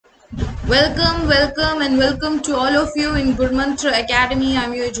Welcome and welcome to all of you in Gurmantra Academy.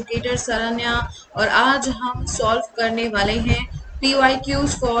 I'm your educator Saranya और आज हम solve करने वाले हैं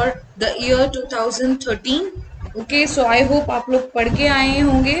PYQs for the year 2013. Okay, so I hope आप लोग पढ़ के आए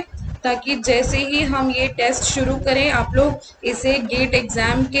होंगे ताकि जैसे ही हम ये टेस्ट शुरू करें आप लोग इसे गेट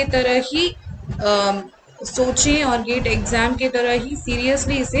एग्जाम के तरह ही सोचें और गेट एग्जाम के तरह ही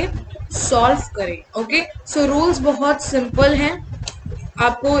सीरियसली इसे सॉल्व करें. ओके, सो रूल्स बहुत सिंपल हैं.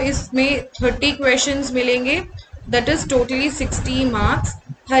 आपको इसमें 30 क्वेश्चंस मिलेंगे, दैट इज टोटली 60 मार्क्स.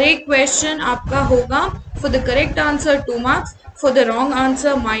 हर एक क्वेश्चन आपका होगा for the correct answer 2 marks, for the wrong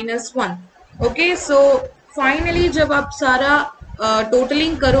answer -1. Okay, so finally जब आप सारा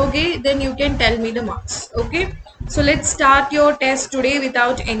टोटलिंग करोगे then you can tell me the marks. Okay, so let's start your test today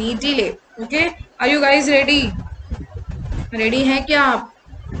without any delay. Okay, are you guys ready? Ready हैं क्या आप?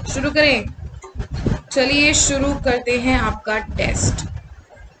 शुरू करें. चलिए शुरू करते हैं आपका टेस्ट.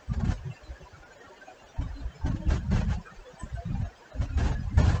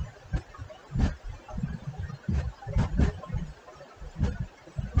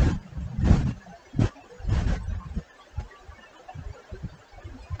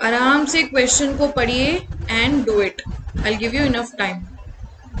 आराम से क्वेश्चन को पढ़िए and do it. I give you enough time.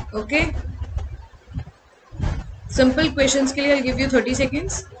 Okay, simple questions के लिए आई गिव यू 30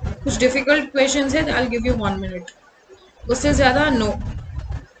 सेकेंड्स. कुछ डिफिकल्ट क्वेश्चंस है तो आई गिव यू 1 मिनट, उससे ज्यादा no.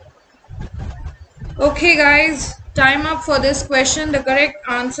 Okay guys, time up for this question. The correct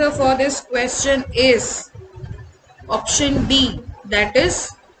answer for this question is option D, that is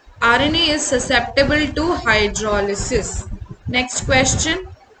RNA is susceptible to hydrolysis. Next question.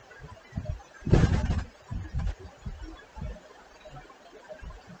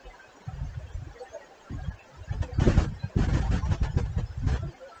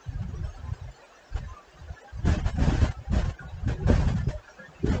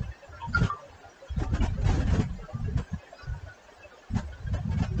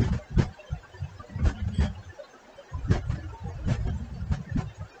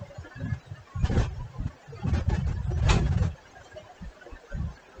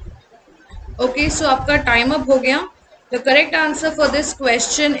 Okay, सो आपका time up हो गया. The correct answer for this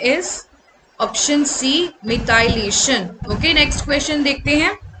question is option C, methylation. Okay, next question देखते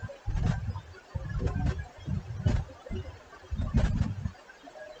हैं.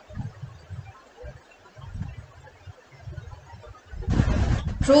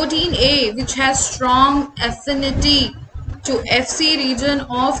 Protein A, which has strong affinity to Fc region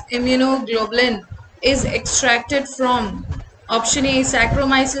of immunoglobulin, is extracted from option A,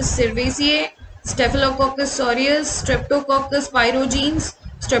 Saccharomyces cerevisiae, Staphylococcus aureus, Streptococcus pyogenes,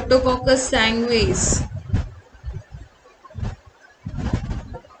 Streptococcus sanguis.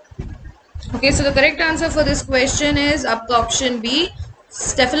 Okay, so the correct answer for this question is आपका option B,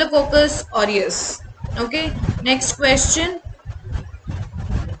 Staphylococcus aureus. Okay, next question.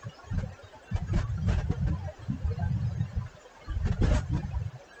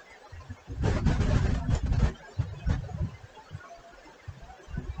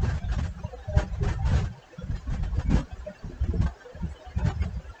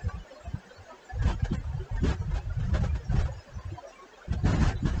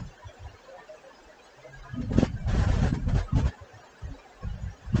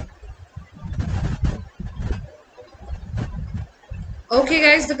 Okay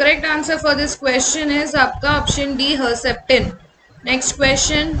guys, the correct answer for this question is आपका option D, Herceptin. Next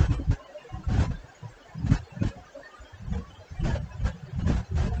question.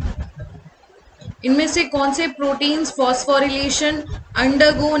 इनमें से कौन से proteins phosphorylation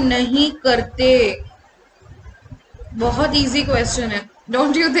undergo नहीं करते? बहुत easy question है,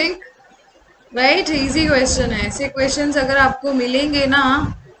 don't you think? Right, easy question है. ऐसे क्वेश्चंस अगर आपको मिलेंगे ना,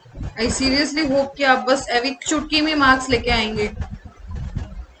 आई सीरियसली होप कि आप बस एक चुटकी में मार्क्स लेके आएंगे.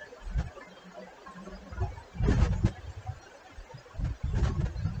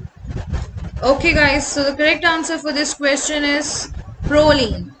 Okay guys, so the correct answer for this question is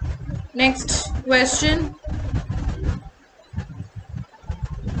proline. Next question.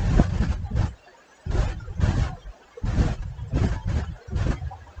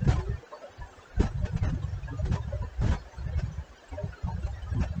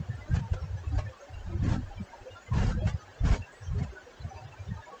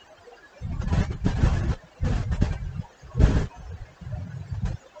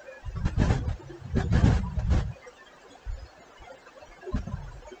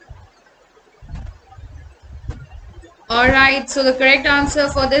 Alright, so the correct answer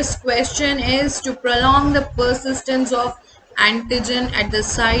for this question is to prolong the persistence of antigen at the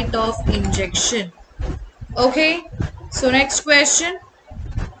site of injection. Okay, so next question.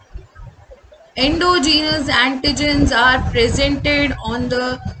 Endogenous antigens are presented on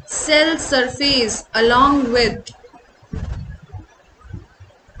the cell surface along with.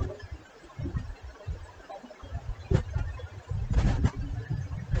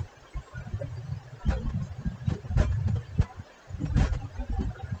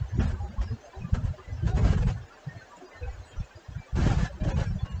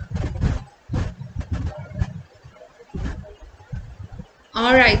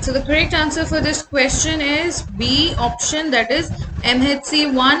 Alright, so the correct answer for this question is B option, that is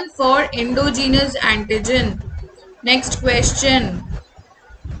MHC1 for endogenous antigen. Next question.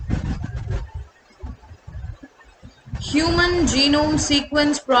 Human Genome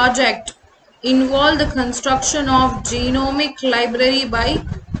Sequence Project involve the construction of genomic library by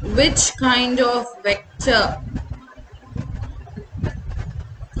which kind of vector?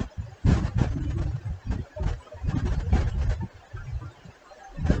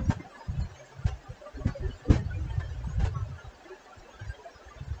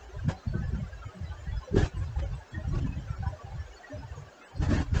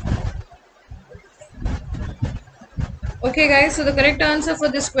 Okay guys, so the correct answer for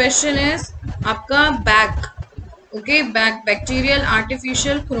this question is आपका BAC. Okay, BAC, bacterial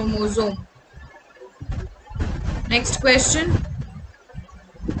artificial chromosome. Next question.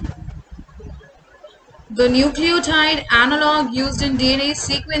 The nucleotide analog used in DNA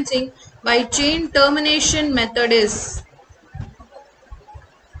sequencing by chain termination method is.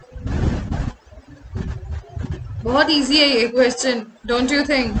 बहुत easy है ये question, don't you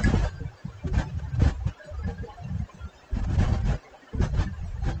think?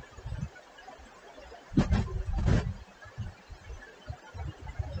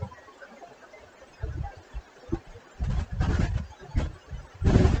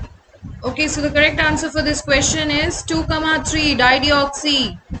 Okay, so the correct answer for this question is 2,3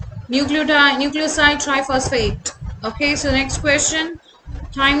 dideoxy nucleoside triphosphate. Okay, so next question.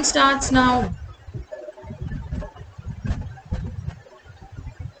 Time starts now.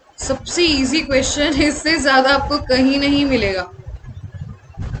 सबसे easy question, इससे ज्यादा आपको कहीं नहीं मिलेगा.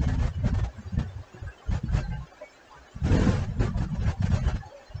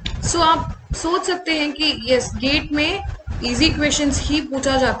 सो आप सोच सकते हैं कि यस, गेट में इजी क्वेश्चंस ही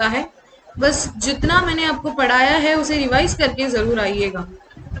पूछा जाता है. बस जितना मैंने आपको पढ़ाया है उसे रिवाइज करके जरूर आइएगा,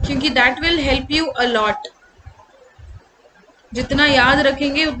 क्योंकि that will help you a lot. जितना याद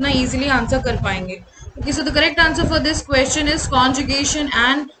रखेंगे उतना इजीली आंसर कर पाएंगे. Okay, so the correct answer for this question is conjugation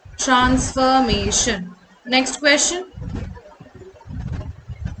and transformation. Next question.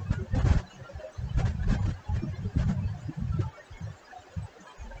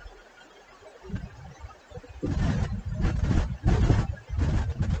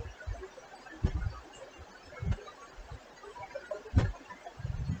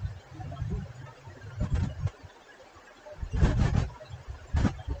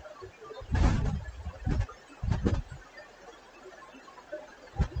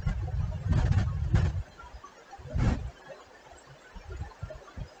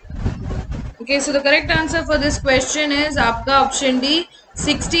 Okay, so the correct answer for this question is आपका option D,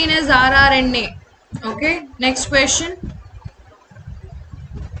 16 is rRNA. Okay, next question.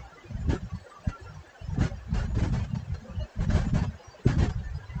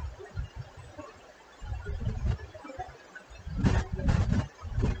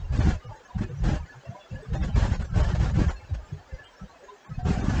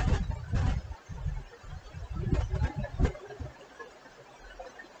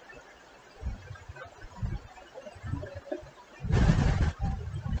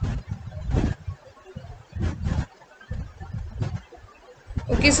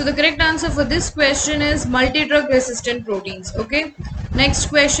 Okay, so the correct answer for this question is multi-drug resistant proteins. Okay, next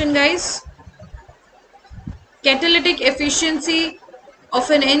question guys. Catalytic efficiency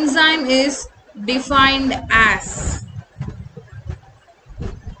of an enzyme is defined as.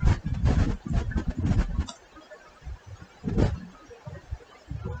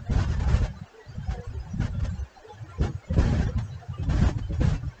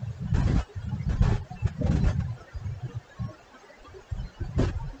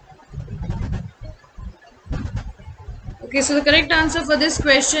 Okay, so the correct answer for this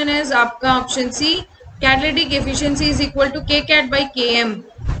question is आपका option C. Catalytic efficiency is equal to Kcat by Km.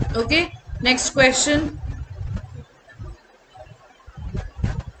 Okay, next question.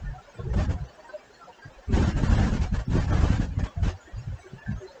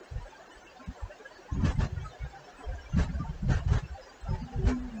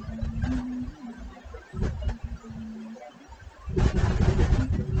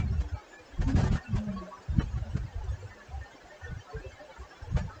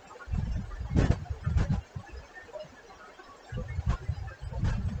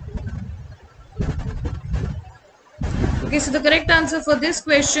 Okay, so the correct answer for this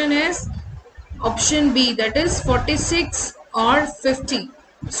question is option B, that is 46 or 50.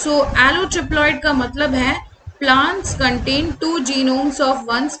 So allotriploid का मतलब है plants contain two genomes of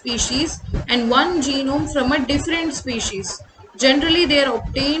one species and one genome from a different species. Generally they are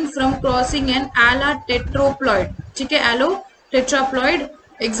obtained from crossing an allotetraploid. ठीक है, allotetraploid.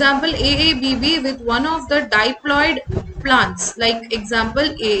 Example AABB with one of the diploid plants, like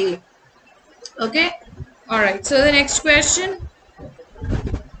example AA. Okay, all right. So the next question.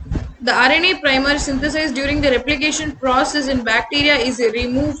 The RNA primer synthesized during the replication process in bacteria is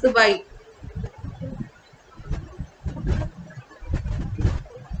removed by.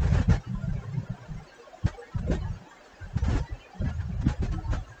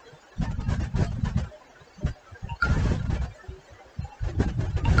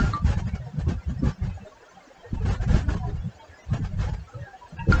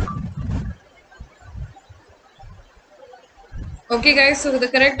 Okay guys, so the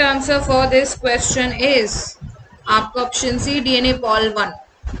correct answer for this question is आपका option C, DNA Pol 1.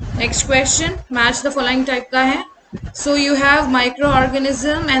 Next question, match the following type का है. So you have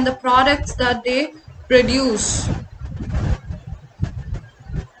microorganism and the products that they produce.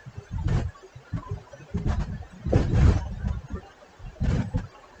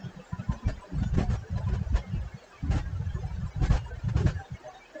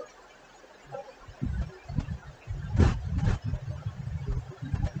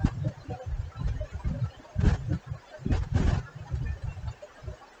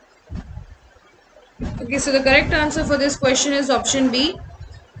 Okay, so the correct answer for this question is option B.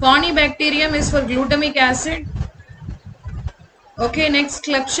 Corynebacterium is for glutamic acid. Okay, next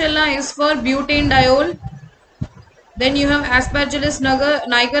Klebsiella is for butanediol. Then you have Aspergillus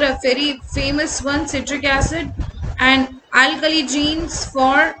niger, a very famous one, citric acid, and alkali genes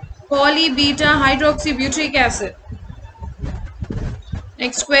for polybeta hydroxybutyric acid.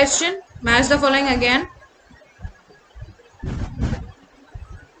 Next question, match the following again.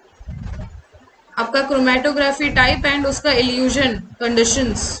 आपका chromatography type and उसका illusion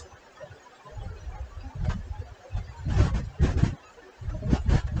conditions.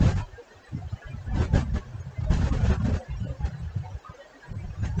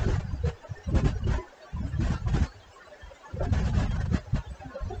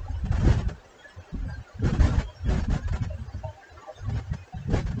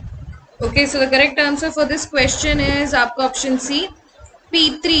 Okay, so the correct answer for this question is आपका option C,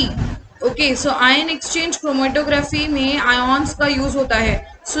 P3. Okay, so ion exchange chromatography में ions का use होता है.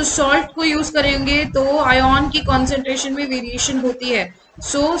 So salt को use करेंगे तो ion की concentration में variation होती है.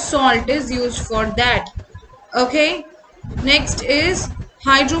 So salt is used for that. Okay, next is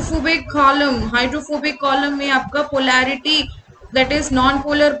hydrophobic column. Hydrophobic column में आपका polarity, that is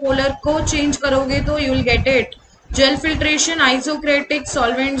non-polar polar को change करोगे तो you will get it. Gel filtration आइसोक्रेटिक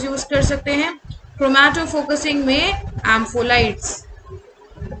solvents use कर सकते हैं. क्रोमैटोफोकसिंग में एम्फोलाइट्स.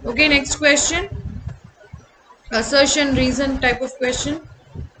 Okay, next question, assertion reason type of question.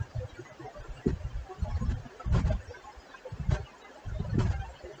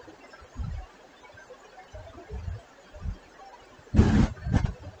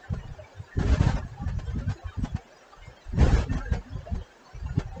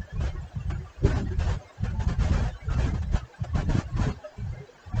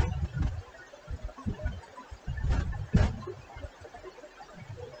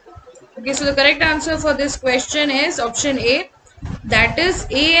 Okay, so the correct answer for this question is option A. That is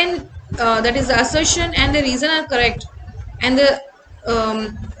A and that is the assertion and the reason are correct, and the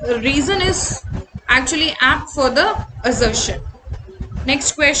reason is actually apt for the assertion.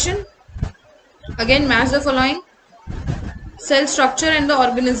 Next question, again match the following: cell structure and the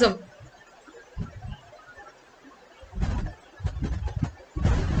organism.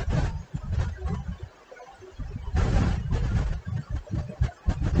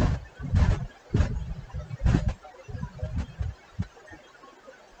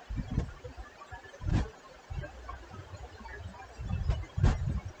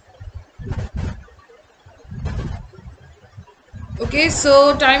 Okay,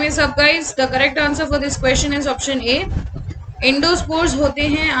 so time is up guys. The correct answer for this question is option A. Endospores होते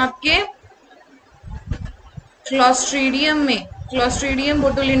हैं आपके Clostridium में, Clostridium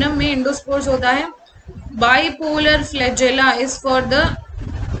botulinum में endospores होता है. Bipolar flagella is for the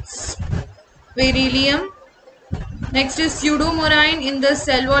स्पेरिलियम. Next is pseudomorine in the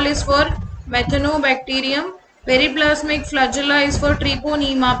cell wall is for methanobacterium. Periplasmic flagella is for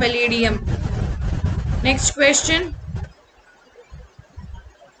Treponema palladium. Next question,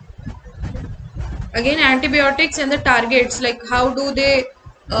 again antibiotics and the targets, like how do they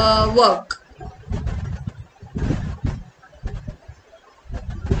work.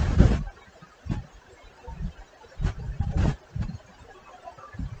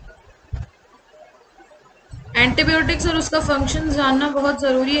 Antibiotics और उसका function जानना बहुत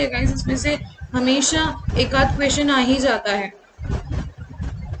ज़रूरी है guys, इसमें से हमेशा एक आध क्वेश्चन आ ही जाता है.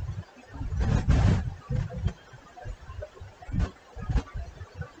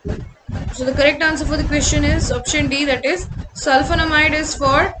 So the correct answer for the question is option D, that is sulfonamide is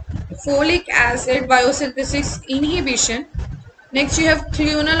for folic acid biosynthesis inhibition. Next you have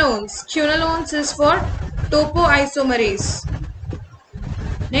quinolones. Quinolones is for topoisomerase.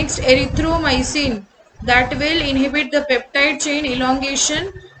 Next erythromycin, that will inhibit the peptide chain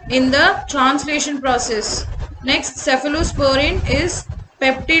elongation in the translation process. Next cephalosporin is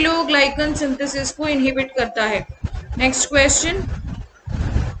peptidoglycan synthesis को inhibit करता है. Next question.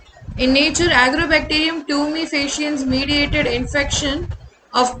 In nature, Agrobacterium tumefaciens mediated infection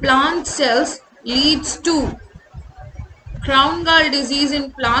of plant cells leads to crown gall disease in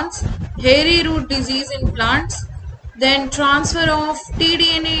plants, hairy root disease in plants, then transfer of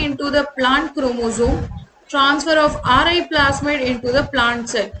tDNA into the plant chromosome, transfer of RI plasmid into the plant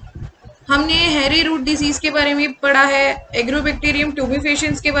cell. हमने Harry root disease के बारे में भी पढ़ा है, agrobacterium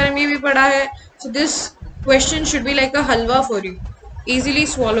ट्यूबिफेशियंस के बारे में भी पढ़ा है. So this question should be like a halwa for you, easily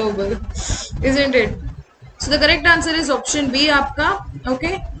swallowable, isn't it? So the correct answer is option B आपका.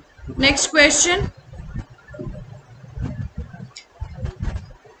 Okay, next question.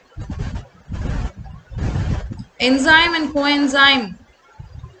 Enzyme and coenzyme.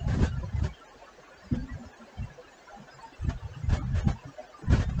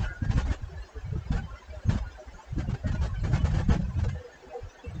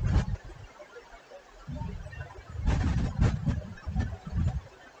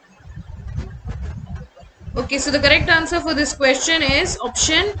 Okay, so the correct answer for this question is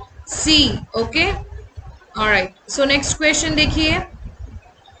option C. Okay, all right. So next question देखिए.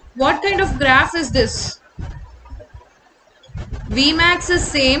 What kind of graph is this? Vmax is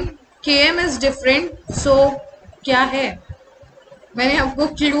same, Km is different. So क्या है? मैंने आपको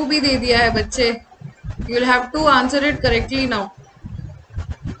clue भी दे दिया है बच्चे. You will have to answer it correctly now.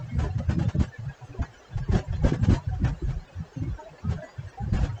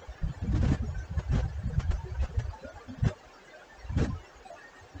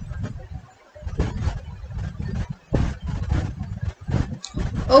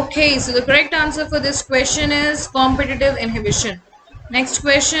 Okay, so the correct answer for this question is competitive inhibition. Next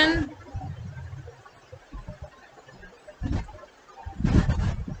question.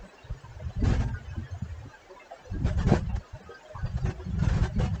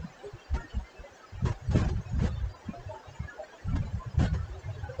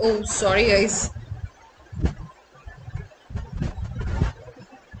 Oh, sorry guys.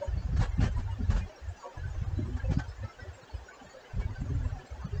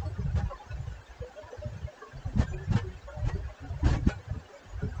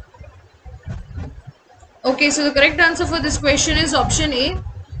 Okay, so the correct answer for this question is option A.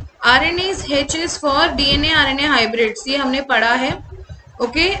 RNase H is for DNA RNA hybrids. ये हमने पढ़ा है.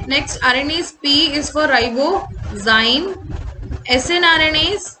 Okay, next RNase P is for ribozyme.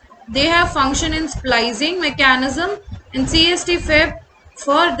 snRNAs, they have function in splicing mechanism, and CST-Fib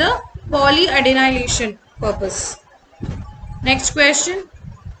for the polyadenylation purpose. Next question.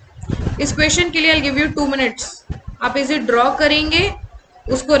 इस question के लिए I'll give you 2 minutes. आप इसे draw करेंगे,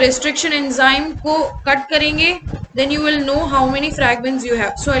 उसको restriction enzyme को कट करेंगे, then you will know how many fragments you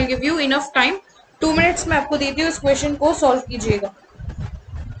have. So I'll give you enough time. 2 minutes मैं आपको देती हूँ, इस क्वेश्चन को सॉल्व कीजिएगा.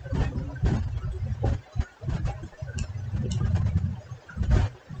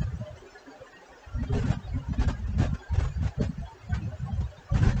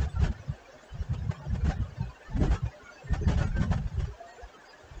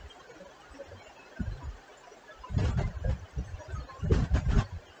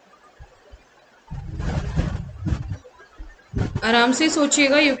 आराम से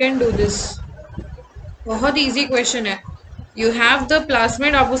सोचिएगा. You can do this. बहुत इजी क्वेश्चन है. यू हैव द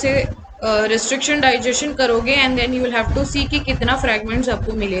प्लाज्मिड, आप उसे रिस्ट्रिक्शन डाइजेशन करोगे and then you will have to सी कि कितना फ्रैगमेंट्स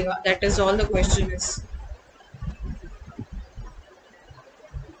आपको मिलेगा. That is all the question is.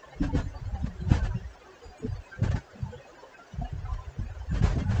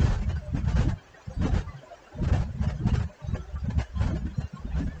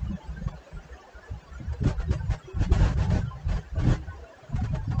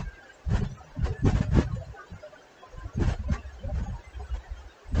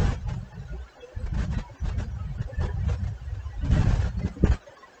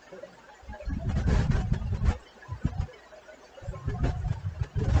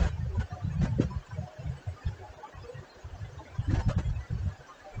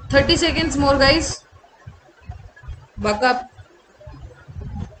 Thirty seconds more, guys. Buck up.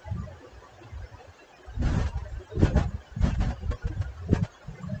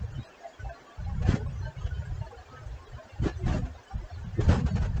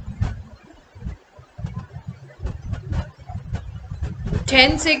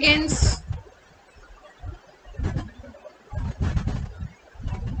 10 seconds.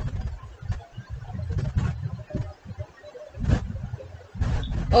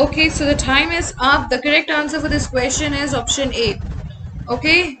 Okay, so the time is up. The correct answer for this question is option A.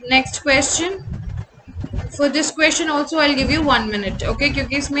 Okay, next question. For this question also I'll give you 1 minute. Okay,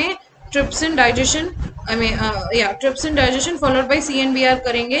 क्योंकि इसमें trypsin digestion, trypsin digestion followed by CNBR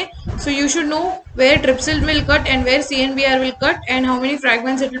करेंगे. So you should know where trypsin will cut and where CNBR will cut and how many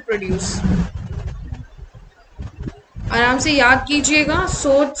fragments it will produce. आराम से याद कीजिएगा,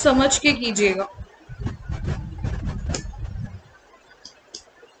 सोच समझ के कीजिएगा.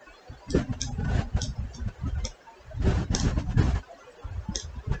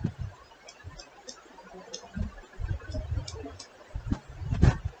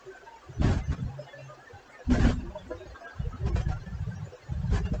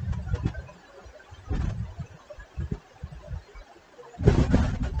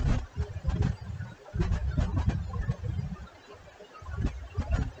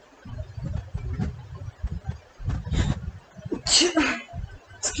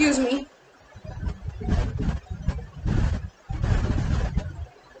 Excuse me.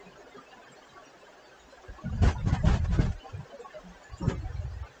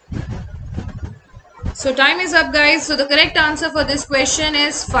 So time is up, guys. So the correct answer for this question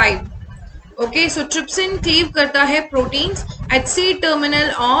is 5. Okay, so trypsin cleave करता है proteins at C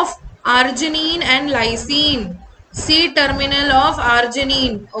terminal of arginine and lysine. C terminal of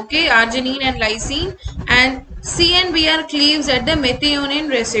arginine. Okay, arginine and lysine, and CNBR cleaves at the methionine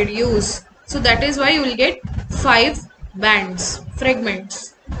residues. So that is why you will get 5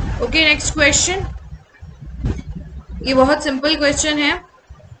 fragments. Okay, next question. ये बहुत simple question है.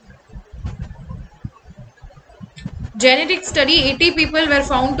 Genetic study, 80 people were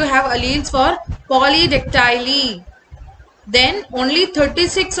found to have alleles for polydactyly. Then only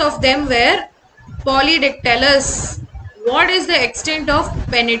 36 of them were polydactylous. What is the extent of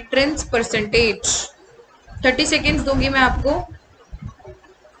penetrance percentage? 30 seconds दूंगी मैं आपको.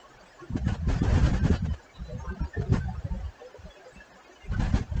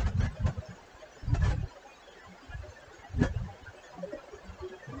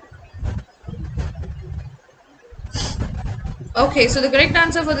 Okay, so the correct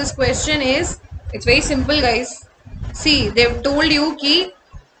answer for this question is, it's very simple, guys. See, they've told you कि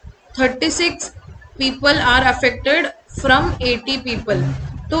 36 people are affected from 80 people.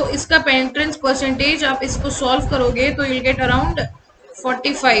 तो इसका penetrance percentage आप इसको solve करोगे तो you'll get around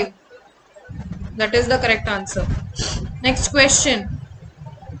 45. That is the correct answer. Next question.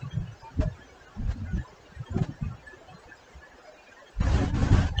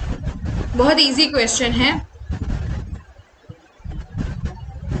 बहुत easy question है.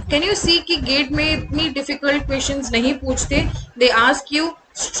 Can you see कि गेट में इतनी डिफिकल्ट क्वेश्चंस नहीं पूछते. They ask you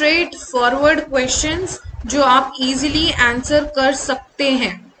straight forward questions जो आप इजीली आंसर कर सकते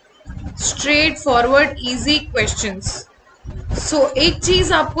हैं. Straight forward easy questions. सो एक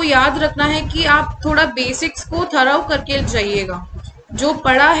चीज आपको याद रखना है कि आप थोड़ा बेसिक्स को थराव करके जाइएगा. जो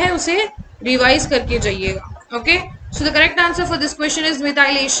पढ़ा है उसे रिवाइज करके जाइएगा. Okay, so the correct answer for this question is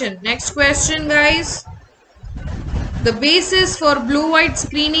methylation. Next question, guys. The basis for blue-white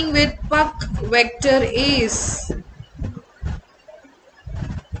screening with puck vector is.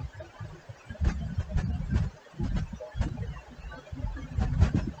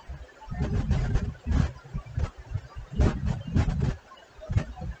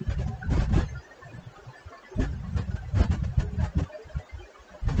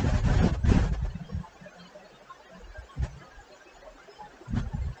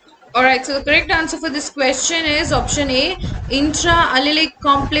 Alright, so the correct answer for this question is option A, intra-allelic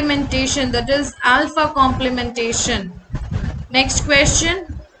complementation, that is alpha complementation. Next question.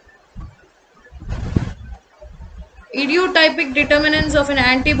 Idiotypic determinants of an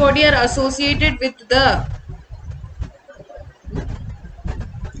antibody are associated with the.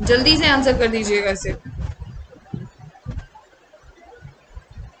 जल्दी से answer कर दीजिएगा इसे.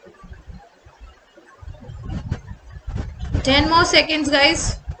 Ten more seconds, guys.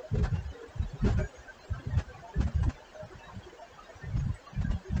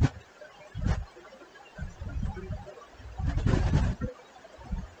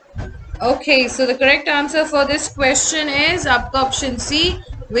 Okay, so the correct answer for this question is आपका option C,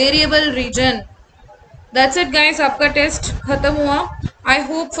 variable region. That's it, guys. आपका test खत्म हुआ. I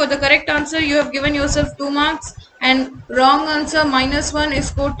hope for the correct answer you have given yourself 2 marks and wrong answer -1.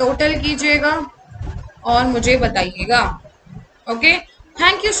 इसको total कीजिएगा और मुझे बताइएगा. Okay,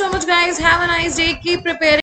 thank you so much, guys. Have a nice day. Keep preparing.